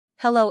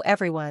Hello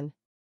everyone.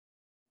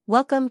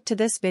 Welcome to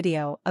this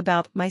video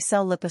about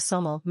Micelle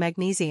Liposomal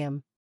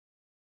Magnesium.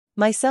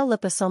 Micelle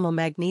Liposomal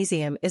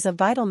Magnesium is a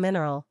vital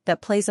mineral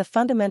that plays a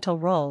fundamental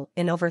role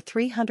in over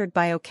 300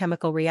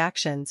 biochemical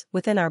reactions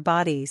within our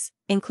bodies,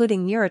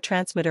 including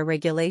neurotransmitter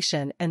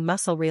regulation and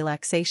muscle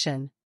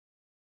relaxation.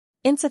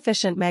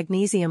 Insufficient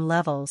magnesium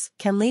levels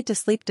can lead to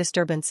sleep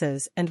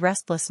disturbances and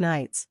restless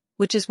nights,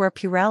 which is where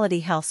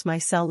Purality Health's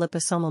Micelle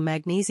Liposomal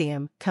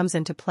Magnesium comes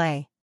into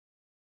play.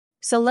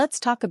 So let's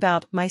talk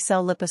about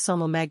Micelle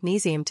Liposomal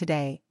Magnesium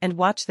today and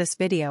watch this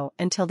video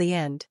until the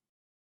end.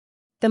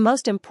 The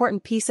most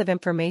important piece of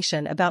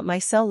information about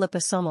Micelle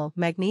Liposomal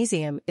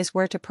Magnesium is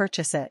where to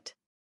purchase it.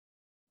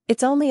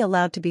 It's only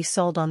allowed to be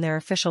sold on their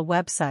official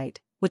website,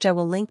 which I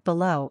will link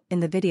below in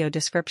the video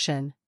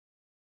description.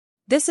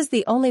 This is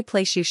the only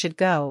place you should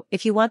go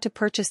if you want to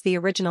purchase the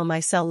original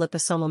Micelle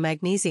Liposomal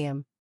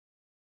Magnesium.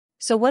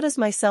 So what is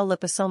Micelle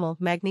Liposomal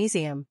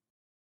Magnesium?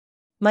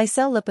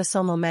 Micelle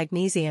Liposomal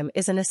Magnesium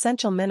is an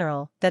essential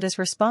mineral that is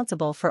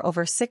responsible for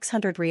over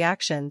 600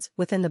 reactions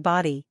within the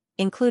body,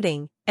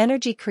 including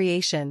energy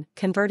creation,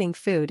 converting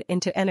food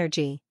into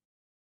energy,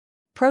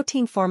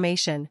 protein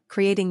formation,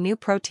 creating new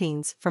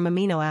proteins from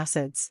amino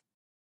acids,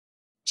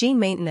 gene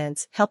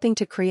maintenance, helping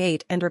to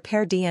create and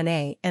repair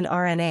DNA and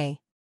RNA,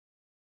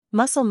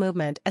 muscle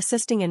movement,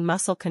 assisting in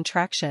muscle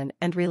contraction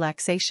and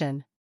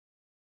relaxation,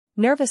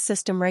 nervous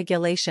system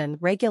regulation,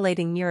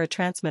 regulating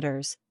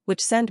neurotransmitters,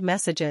 which send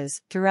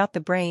messages throughout the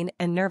brain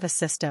and nervous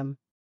system.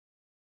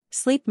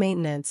 Sleep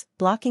maintenance,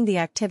 blocking the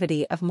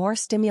activity of more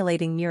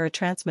stimulating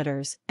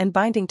neurotransmitters and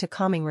binding to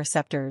calming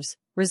receptors,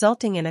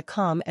 resulting in a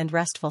calm and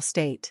restful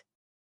state.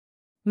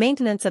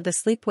 Maintenance of the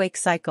sleep-wake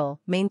cycle,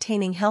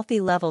 maintaining healthy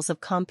levels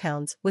of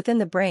compounds within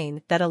the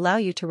brain that allow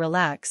you to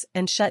relax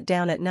and shut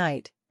down at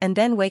night, and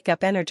then wake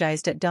up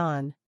energized at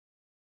dawn.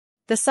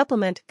 The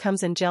supplement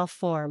comes in gel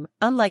form,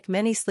 unlike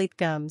many sleep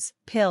gums,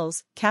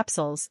 pills,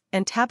 capsules,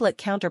 and tablet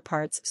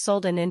counterparts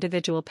sold in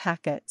individual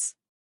packets.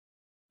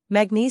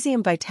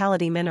 Magnesium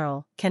Vitality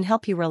Mineral can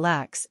help you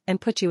relax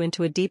and put you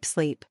into a deep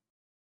sleep.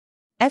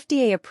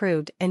 FDA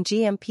approved and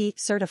GMP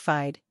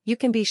certified, you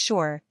can be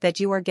sure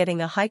that you are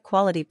getting a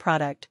high-quality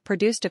product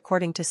produced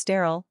according to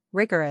sterile,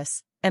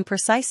 rigorous, and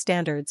precise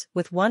standards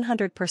with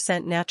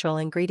 100% natural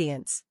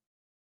ingredients.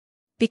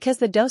 Because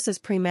the dose is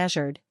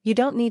pre-measured, you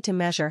don't need to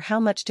measure how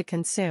much to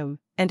consume,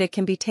 and it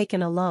can be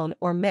taken alone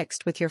or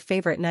mixed with your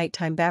favorite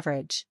nighttime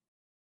beverage.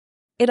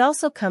 It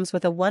also comes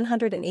with a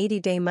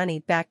 180-day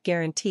money-back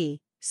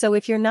guarantee, so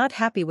if you're not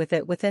happy with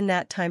it within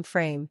that time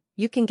frame,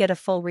 you can get a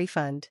full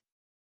refund.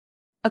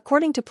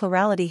 According to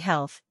Purality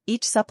Health,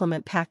 each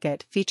supplement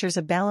packet features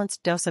a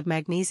balanced dose of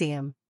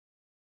magnesium.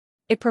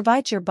 It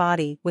provides your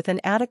body with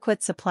an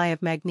adequate supply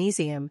of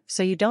magnesium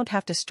so you don't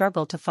have to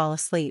struggle to fall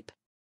asleep.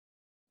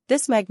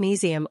 This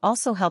magnesium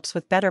also helps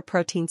with better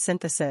protein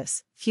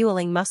synthesis,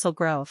 fueling muscle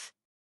growth.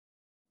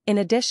 In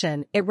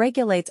addition, it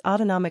regulates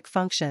autonomic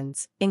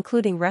functions,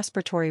 including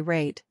respiratory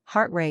rate,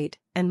 heart rate,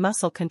 and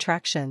muscle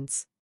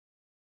contractions.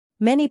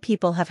 Many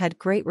people have had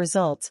great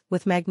results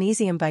with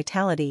Magnesium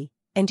Vitality,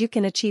 and you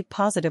can achieve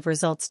positive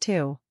results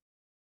too.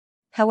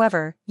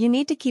 However, you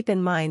need to keep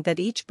in mind that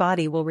each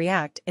body will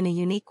react in a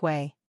unique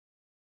way.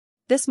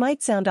 This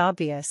might sound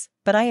obvious,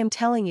 but I am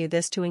telling you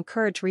this to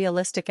encourage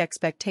realistic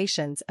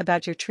expectations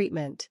about your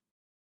treatment.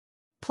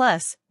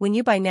 Plus, when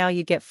you buy now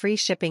you get free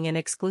shipping and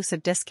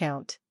exclusive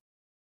discount.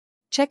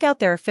 Check out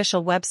their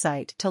official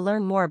website to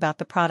learn more about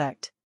the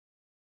product.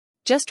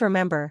 Just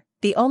remember,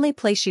 the only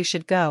place you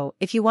should go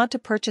if you want to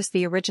purchase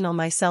the original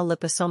Micelle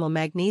Liposomal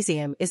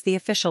Magnesium is the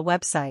official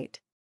website.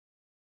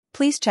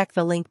 Please check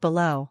the link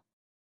below.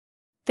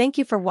 Thank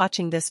you for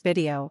watching this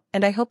video,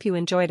 and I hope you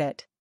enjoyed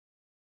it.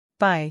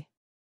 Bye.